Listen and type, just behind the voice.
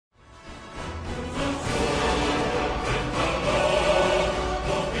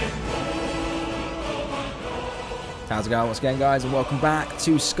How's it going? What's going, guys? And welcome back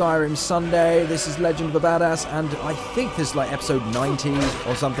to Skyrim Sunday. This is Legend of a Badass, and I think this is like episode 90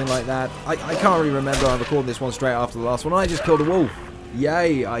 or something like that. I can't really remember. I'm recording this one straight after the last one. I just killed a wolf.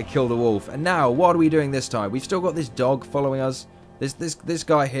 Yay, I killed a wolf. And now, what are we doing this time? We've still got this dog following us. This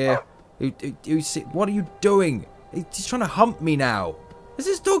guy here. What are you doing? He's trying to hump me now. Is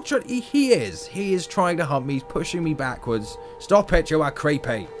this dog trying? He is trying to hump me. He's pushing me backwards. Stop it, you are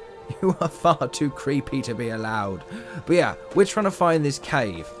creepy. You are far too creepy to be allowed. But yeah, we're trying to find this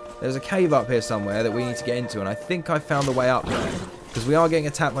cave. There's a cave up here somewhere that we need to get into, and I think I found the way up there. Because we are getting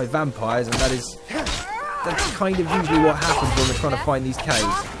attacked by vampires, and that's kind of usually what happens when we're trying to find these caves.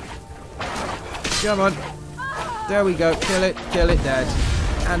 Come on. There we go. Kill it, dead.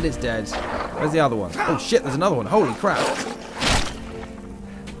 And it's dead. Where's the other one? Oh shit, there's another one. Holy crap.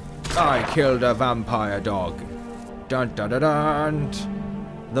 I killed a vampire dog. Dun dun dun dun.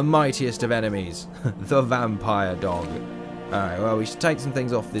 The mightiest of enemies. The vampire dog. Alright, well, we should take some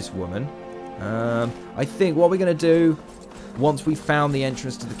things off this woman. I think what we're going to do, once we've found the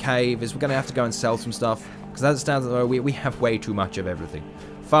entrance to the cave, is we're going to have to go and sell some stuff. Because as it stands at the moment, we have way too much of everything.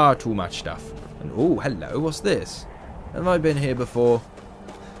 Far too much stuff. And, oh, hello, what's this? Have I been here before?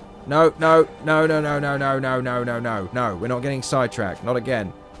 No, we're not getting sidetracked. Not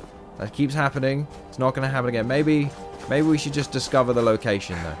again. That keeps happening. It's not going to happen again. Maybe we should just discover the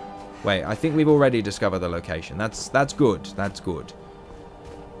location, though. Wait, I think we've already discovered the location. That's good. That's good.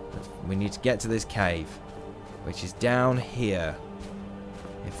 We need to get to this cave, which is down here.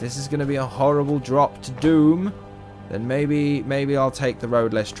 If this is going to be a horrible drop to doom, then maybe I'll take the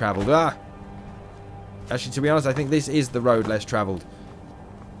road less traveled. Ah! Actually, to be honest, I think this is the road less traveled.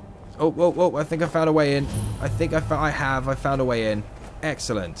 Oh, I think I found a way in. I found a way in.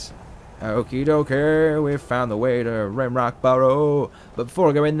 Excellent. Okie dokie, we've found the way to Rimrock Burrow. But before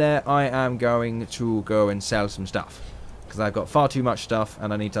I go in there, I am going to go and sell some stuff. Because I've got far too much stuff,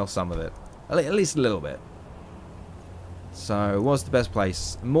 and I need to sell some of it. At least a little bit. So, what's the best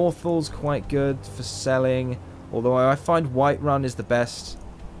place? Morthal's quite good for selling. Although I find Whiterun is the best.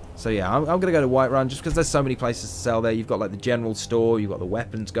 So yeah, I'm going to go to Whiterun just because there's so many places to sell there. You've got like the general store, you've got the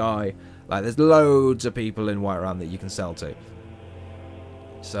weapons guy. Like, there's loads of people in Whiterun that you can sell to.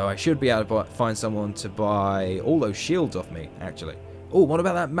 So I should be able to find someone to buy all those shields off me, actually. Oh, what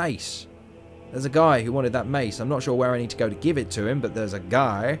about that mace? There's a guy who wanted that mace. I'm not sure where I need to go to give it to him, but there's a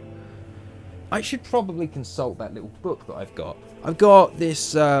guy. I should probably consult that little book that I've got. I've got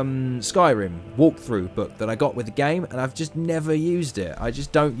this Skyrim walkthrough book that I got with the game, and I've just never used it. I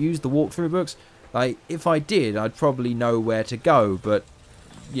just don't use the walkthrough books. Like, if I did, I'd probably know where to go, but,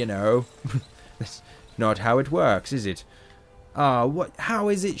 you know, that's not how it works, is it? Ah, what? How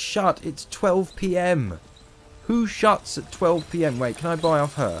is it shut? It's 12 PM. Who shuts at 12 PM? Wait, can I buy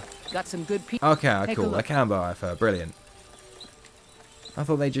off her? Got some good people. Okay, cool. I can buy off her. Brilliant. I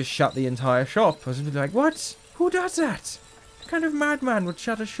thought they just shut the entire shop. I was like, what? Who does that? What kind of madman would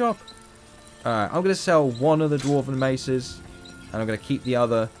shut a shop? Alright, I'm going to sell one of the dwarven maces. And I'm going to keep the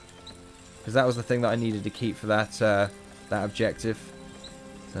other. Because that was the thing that I needed to keep for that, that objective.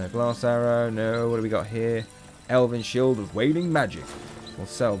 So, glass arrow. No, what do we got here? Elven shield of wailing magic. We'll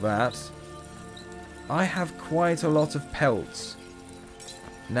sell that. I have quite a lot of pelts.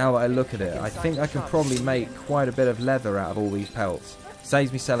 Now that I look at it, I think I can probably make quite a bit of leather out of all these pelts.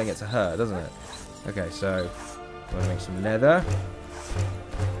 Saves me selling it to her, doesn't it? Okay, so I'm going to make some leather.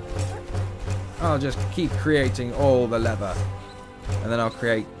 I'll just keep creating all the leather. And then I'll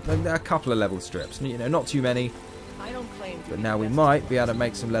create a couple of level strips. You know, not too many. But now we might be able to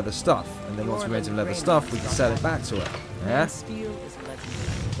make some leather stuff. And then once we made some leather stuff, we can sell it back to her. Yeah?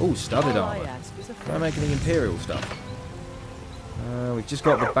 Oh, studded armor. Can I make any imperial stuff? We've just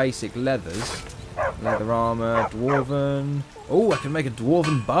got the basic leathers. Leather armor, dwarven. Oh, I can make a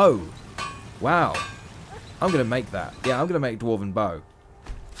dwarven bow. Wow. I'm going to make that. Yeah, I'm going to make dwarven bow.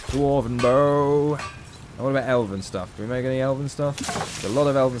 Dwarven bow. And what about elven stuff? Can we make any elven stuff? There's a lot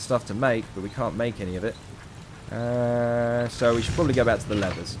of elven stuff to make, but we can't make any of it. So we should probably go back to the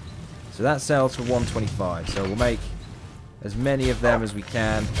leathers. So that sells for 125. So we'll make as many of them as we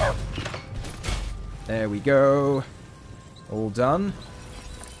can. There we go. All done.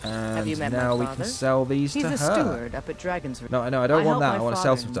 And now we can sell these to her. He's a steward up at Dragon's. No, I don't want that. I want to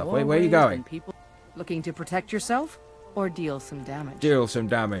sell some stuff. Wait, where are you going? Looking to protect yourself or deal some damage? Deal some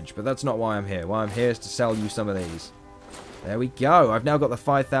damage, but that's not why I'm here. Why I'm here is to sell you some of these. There we go. I've now got the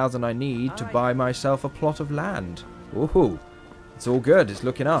 5,000 I need to buy myself a plot of land. Woohoo. It's all good. It's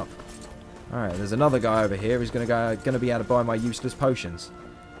looking up. Alright, there's another guy over here who's going to be able to buy my useless potions.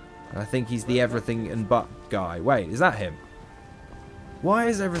 I think he's the everything and but guy. Wait, is that him? Why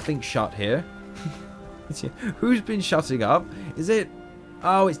is everything shut here? Who's been shutting up? Is it...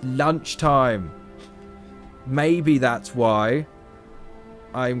 Oh, it's lunchtime. Maybe that's why.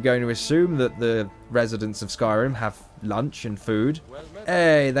 I'm going to assume that the residents of Skyrim have lunch and food.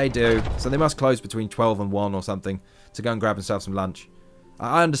 Hey, they do. So they must close between 12 and 1 or something to go and grab themselves some lunch.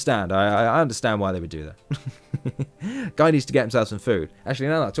 I understand. I understand why they would do that. Guy needs to get himself some food. Actually,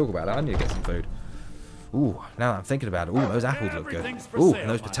 now that I talk about it, I need to get some food. Ooh, now that I'm thinking about it. Ooh, those apples look good. Ooh, and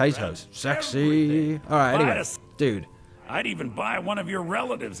those potatoes. Sexy. Alright, anyway. Dude. I'd even buy one of your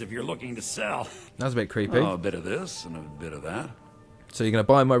relatives if you're looking to sell. That was a bit creepy. Oh, a bit of this and a bit of that. So you're going to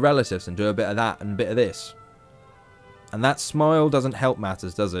buy my relatives and do a bit of that and a bit of this. And that smile doesn't help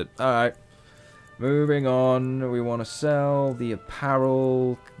matters, does it? Alright. Moving on. We want to sell the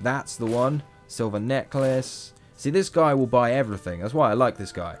apparel. That's the one. Silver necklace. See, this guy will buy everything. That's why I like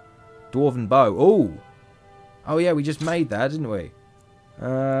this guy. Dwarven bow. Ooh. Oh, yeah, we just made that, didn't we?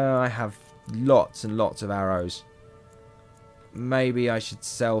 I have lots and lots of arrows. Maybe I should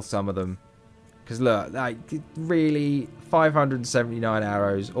sell some of them. Because look, like, really, 579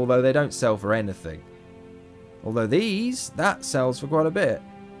 arrows, although they don't sell for anything. Although these, that sells for quite a bit.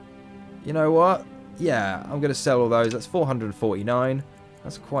 You know what? Yeah, I'm going to sell all those. That's 449.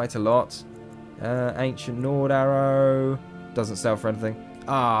 That's quite a lot. Ancient Nord arrow. Doesn't sell for anything.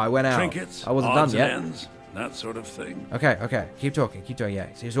 Ah, I went out. Trinkets, I wasn't done yet. ends, that sort of thing. Okay. Keep talking. Yeah,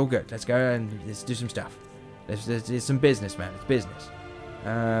 it's all good. Let's go and let's do some stuff. It's some business, man. It's business.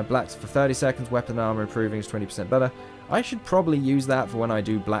 Blacks for 30 seconds. Weapon armor improving is 20% better. I should probably use that for when I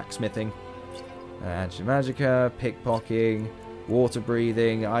do blacksmithing. Anti-magica, pickpocketing, water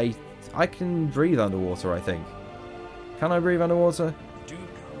breathing. I can breathe underwater, I think. Can I breathe underwater?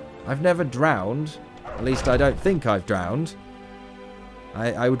 I've never drowned. At least I don't think I've drowned.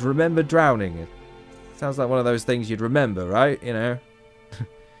 I would remember drowning. It sounds like one of those things you'd remember, right? You know?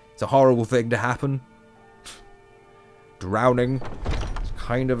 It's a horrible thing to happen. Drowning. It's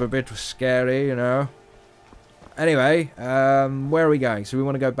kind of a bit scary, you know? Anyway, where are we going? So we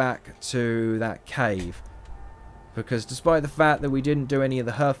want to go back to that cave. Because despite the fact that we didn't do any of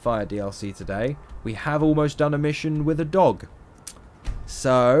the Hearthfire DLC today, we have almost done a mission with a dog.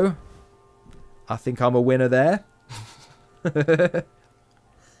 So, I think I'm a winner there.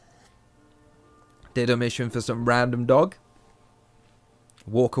 Did a mission for some random dog.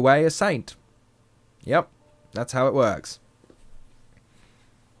 Walk away a saint. Yep, that's how it works.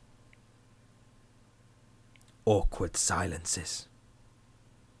 Awkward silences.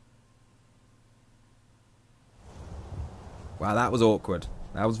 Wow, that was awkward.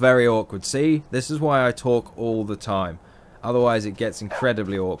 That was very awkward. See, this is why I talk all the time. Otherwise, it gets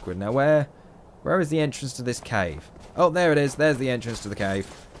incredibly awkward. Now, where is the entrance to this cave? Oh, there it is. There's the entrance to the cave.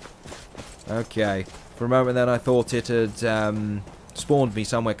 Okay. For a moment then, I thought it had spawned me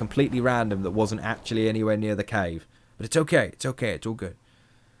somewhere completely random that wasn't actually anywhere near the cave. But it's okay. It's okay. It's all good.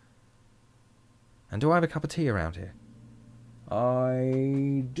 And do I have a cup of tea around here?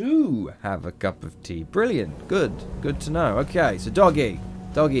 I do have a cup of tea. Brilliant. Good. Good to know. Okay, so doggy.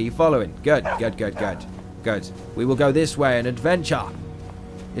 Doggy, you following? Good. Good, good, good. Good. We will go this way and adventure.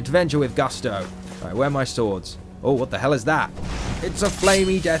 Adventure with gusto. Alright, where are my swords? Oh, what the hell is that? It's a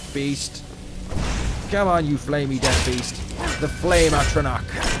flamey death beast. Come on, you flamey death beast. The flame Atronach.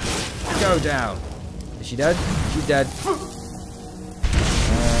 Go down. Is she dead? She's dead.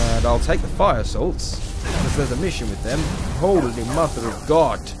 And I'll take the fire salts, because there's a mission with them. Holy mother of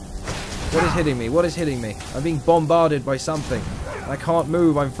God. What is hitting me? What is hitting me? I'm being bombarded by something. I can't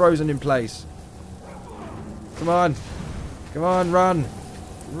move. I'm frozen in place. Come on. Come on, run.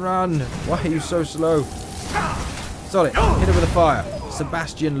 Run. Why are you so slow? Solid. Hit it with a fire.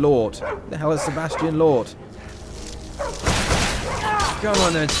 Sebastian Lord. Who the hell is Sebastian Lord? Come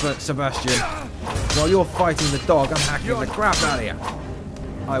on then, Sebastian. While you're fighting the dog, I'm hacking the crap out of you.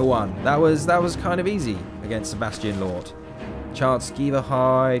 I won. That was kind of easy against Sebastian Lord. Chance Skeever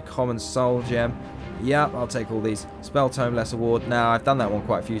Hide, Common Soul Gem. Yep, I'll take all these. Spell Tome Lesser Ward. Now, I've done that one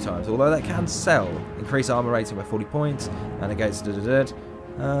quite a few times, although that can sell. Increase armor rating by 40 points. And against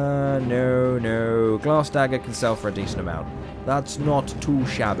no. Glass Dagger can sell for a decent amount. That's not too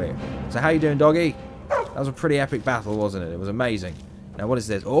shabby. So how you doing, doggy? That was a pretty epic battle, wasn't it? It was amazing. Now, what is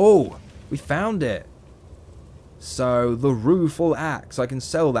this? Oh, we found it. So, the Rueful Axe. I can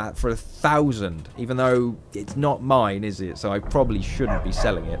sell that for 1,000, even though it's not mine, is it? So I probably shouldn't be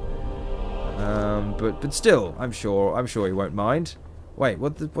selling it. But still, I'm sure he won't mind. Wait,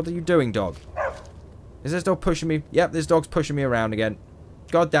 what are you doing, dog? Is this dog pushing me? Yep, this dog's pushing me around again.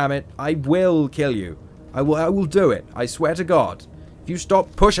 God damn it! I will kill you. I will do it. I swear to God. If you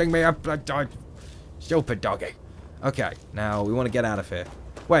stop pushing me, stupid doggy. Okay, now we want to get out of here.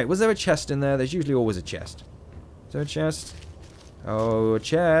 Wait, was there a chest in there? There's usually always a chest. Is there a chest? Oh, a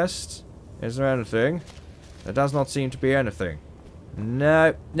chest. Is there anything? There does not seem to be anything.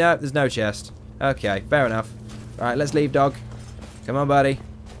 No, no, there's no chest. Okay, fair enough. Alright, let's leave, dog. Come on, buddy.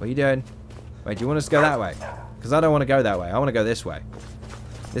 What are you doing? Wait, do you want us to go that way? Because I don't want to go that way. I want to go this way.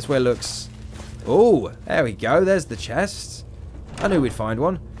 This way looks... Oh, there we go. There's the chest. I knew we'd find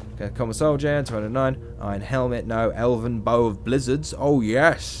one. Okay, Common Soul Gem, 209. Iron Helmet, no. Elven Bow of Blizzards. Oh,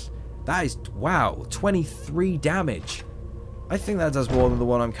 yes. That is... Wow, 23 damage. I think that does more than the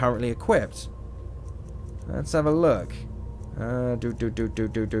one I'm currently equipped. Let's have a look. That's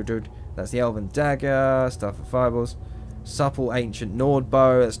the Elven Dagger. Stuff for Fireballs. Supple Ancient Nord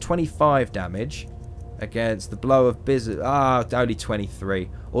Bow. That's 25 damage. Against the Blow of Blizzard. Ah, only 23.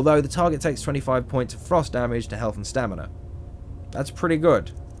 Although the target takes 25 points of frost damage to health and stamina. That's pretty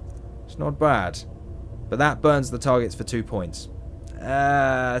good. It's not bad. But that burns the targets for 2 points.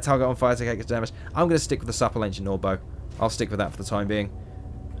 Target on fire takes damage. I'm going to stick with the Supple Ancient Nord Bow. I'll stick with that for the time being.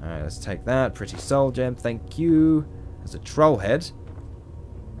 Alright, let's take that. Pretty Soul Gem. Thank you. There's a Troll Head.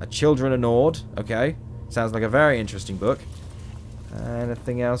 A Children of Nord. Okay. Sounds like a very interesting book.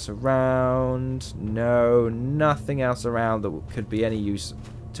 Anything else around? No, nothing else around that could be any use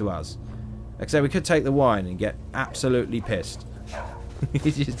to us. Except we could take the wine and get absolutely pissed.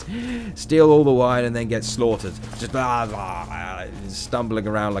 Just steal all the wine and then get slaughtered. Just stumbling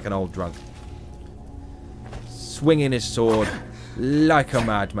around like an old drunk. Swinging his sword like a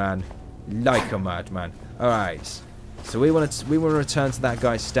madman. Like a madman. Alright. So we want to return to that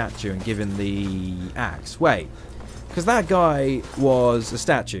guy's statue and give him the axe. Wait. Because that guy was a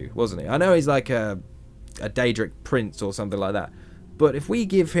statue, wasn't he? I know he's like a Daedric prince or something like that. But if we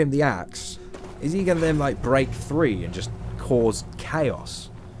give him the axe, is he going to then like break free and just cause chaos?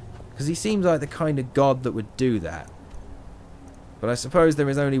 Because he seems like the kind of god that would do that. But I suppose there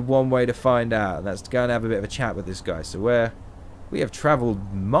is only one way to find out, and that's to go and have a bit of a chat with this guy. So we have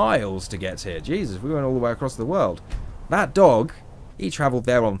travelled miles to get here. Jesus, we went all the way across the world. That dog, he travelled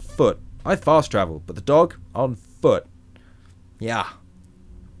there on foot. I fast travelled, but the dog on foot. Yeah.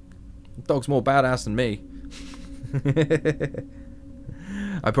 The dog's more badass than me.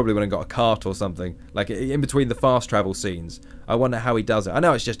 I probably would have got a cart or something. Like, in between the fast travel scenes. I wonder how he does it. I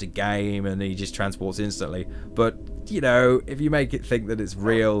know it's just a game and he just transports instantly. But, you know, if you make it think that it's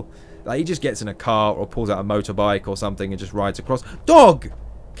real, like, he just gets in a car or pulls out a motorbike or something and just rides across. Dog!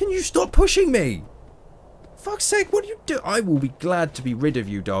 Can you stop pushing me? Fuck's sake, what do you do? I will be glad to be rid of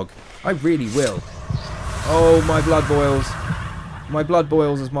you, dog. I really will. Oh, my blood boils. My blood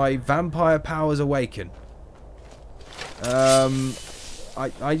boils as my vampire powers awaken.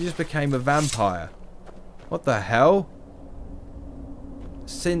 I just became a vampire. What the hell?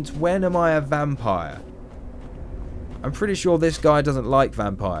 Since when am I a vampire? I'm pretty sure this guy doesn't like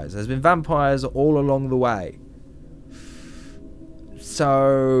vampires. There's been vampires all along the way.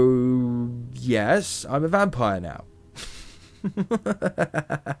 So, yes, I'm a vampire now.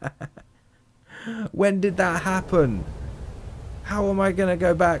 When did that happen? How am I going to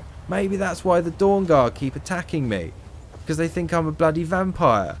go back? Maybe that's why the Dawn Guard keep attacking me. Because they think I'm a bloody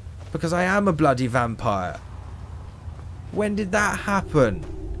vampire. Because I am a bloody vampire. When did that happen?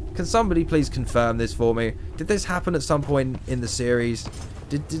 Can somebody please confirm this for me? Did this happen at some point in the series?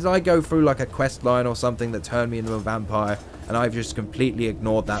 Did I go through like a quest line or something that turned me into a vampire and I've just completely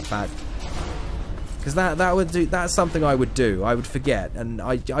ignored that fact? Because that's something I would do. I would forget and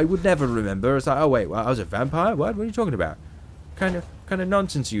I would never remember. It's like, oh wait, well, I was a vampire? What are you talking about? Kind of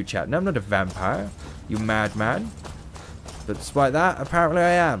nonsense you chat. No, I'm not a vampire. You madman. But despite that, apparently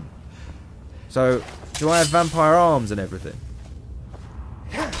I am. So, do I have vampire arms and everything?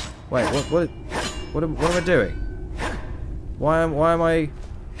 Wait, what am I doing? Why are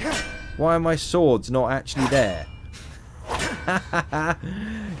my swords not actually there?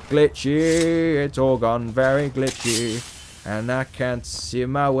 Glitchy, it's all gone very glitchy, and I can't see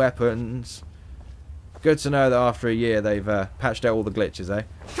my weapons. Good to know that after a year they've patched out all the glitches, eh?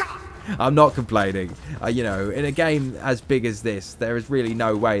 I'm not complaining. You know, in a game as big as this, there is really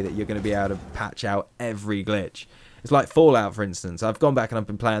no way that you're going to be able to patch out every glitch. It's like Fallout, for instance. I've gone back and I've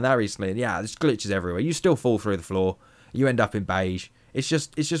been playing that recently, and yeah, there's glitches everywhere. You still fall through the floor. You end up in beige. It's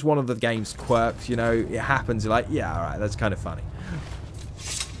just one of the game's quirks, you know. It happens. You're like, yeah, all right, that's kind of funny.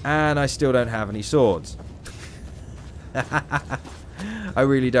 And I still don't have any swords. I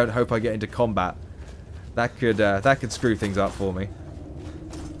really don't hope I get into combat. That could screw things up for me.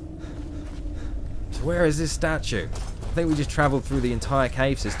 So where is this statue? I think we just travelled through the entire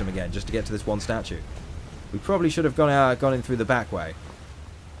cave system again just to get to this one statue. We probably should have gone in through the back way.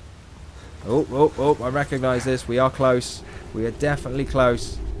 Oh, oh, oh, I recognise this. We are close. We are definitely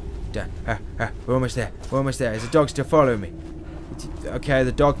close. We're almost there. We're almost there. Is the dog still following me? Okay,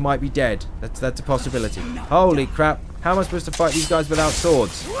 the dog might be dead. That's a possibility. Holy crap. How am I supposed to fight these guys without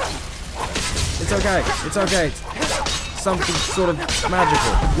swords? It's okay. It's okay. It's something sort of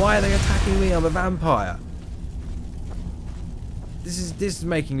magical. Why are they attacking me? I'm a vampire. This is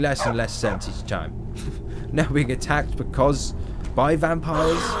making less and less sense each time. Now being attacked by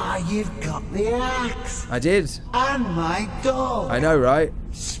vampires. Ah, you've got the axe. I did. And my dog. I know, right?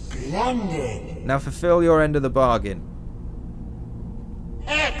 Splendid. Now fulfill your end of the bargain.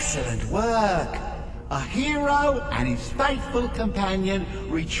 Excellent work. A hero and his faithful companion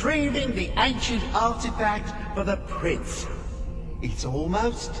retrieving the ancient artifact for the prince. It's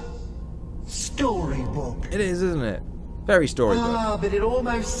almost storybook. It is, isn't it? Very storybook. Ah, but it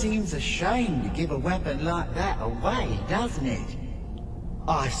almost seems a shame to give a weapon like that away, doesn't it?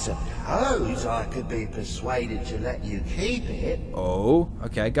 I suppose I could be persuaded to let you keep it. Oh,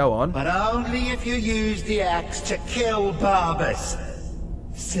 okay, go on. But only if you use the axe to kill Barbas.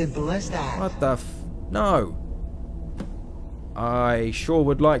 Simple as that. What the No. I sure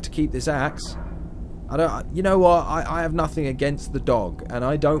would like to keep this axe. I don't. You know what? I have nothing against the dog, and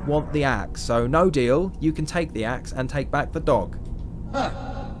I don't want the axe. So no deal. You can take the axe and take back the dog. Huh.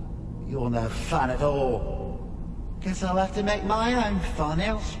 You're no fun at all. Guess I'll have to make my own fun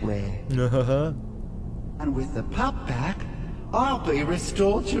elsewhere. And with the pup back, I'll be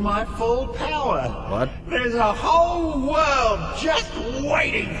restored to my full power. What? There's a whole world just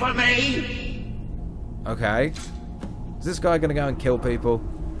waiting for me. Okay. Is this guy gonna go and kill people?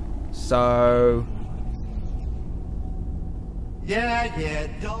 So. Yeah,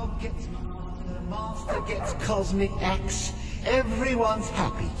 dog gets master gets cosmic axe. Everyone's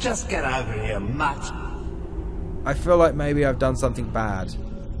happy. Just get over here, mutt. I feel like maybe I've done something bad.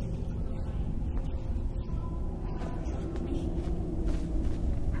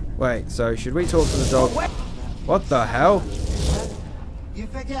 Wait, so should we talk to the dog? What the hell? You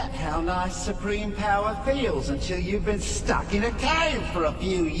forget how nice supreme power feels until you've been stuck in a cave for a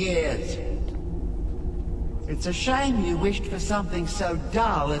few years. It's a shame you wished for something so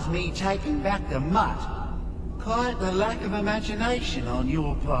dull as me taking back the mutt. Quite the lack of imagination on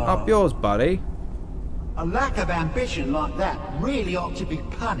your part. Up yours, buddy. A lack of ambition like that really ought to be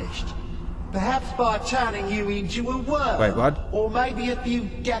punished. Perhaps by turning you into a worm. Wait, what? Or maybe a few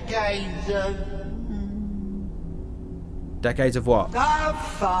decades of... Decades of what? Oh,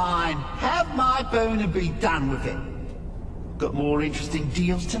 fine. Have my boon and be done with it. Got more interesting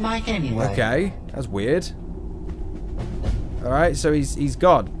deals to make anyway. Okay, that's weird. Alright, so he's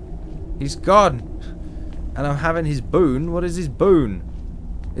gone. He's gone. And I'm having his boon. What is his boon?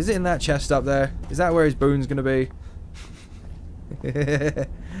 Is it in that chest up there? Is that where his boon's gonna be?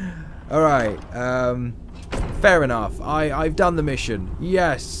 Alright, fair enough. I've done the mission.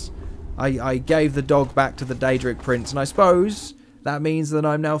 Yes. I gave the dog back to the Daedric Prince, and I suppose that means that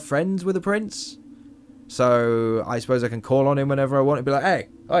I'm now friends with the Prince. So I suppose I can call on him whenever I want and be like, hey,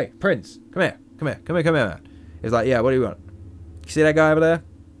 Prince, come here, man. He's like, yeah, what do you want? You see that guy over there?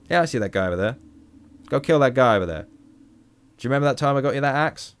 Yeah, I see that guy over there. Go kill that guy over there. Do you remember that time I got you that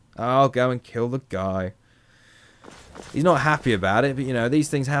axe? I'll go and kill the guy. He's not happy about it, but you know, these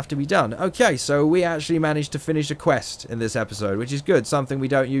things have to be done. Okay, so we actually managed to finish a quest in this episode, which is good, something we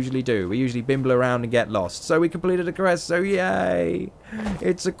don't usually do. We usually bimble around and get lost. So we completed a quest, so yay!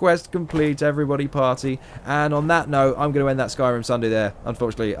 It's a quest complete, everybody party. And on that note, I'm going to end that Skyrim Sunday there,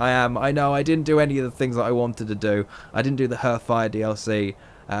 unfortunately. I know, I didn't do any of the things that I wanted to do. I didn't do the Hearthfire DLC.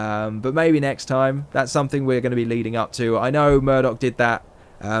 But maybe next time. That's something we're going to be leading up to. I know Murdoch did that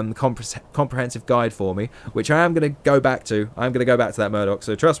comprehensive guide for me, which I am going to go back to. I'm going to go back to that, Murdoch.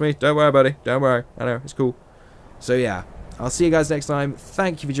 So trust me. Don't worry, buddy. Don't worry. I know. It's cool. So yeah. I'll see you guys next time.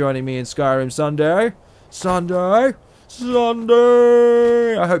 Thank you for joining me in Skyrim Sunday.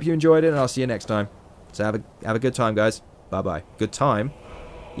 I hope you enjoyed it, and I'll see you next time. So have a good time, guys. Bye-bye. Good time?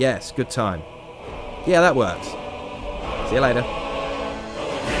 Yes, good time. Yeah, that works. See you later.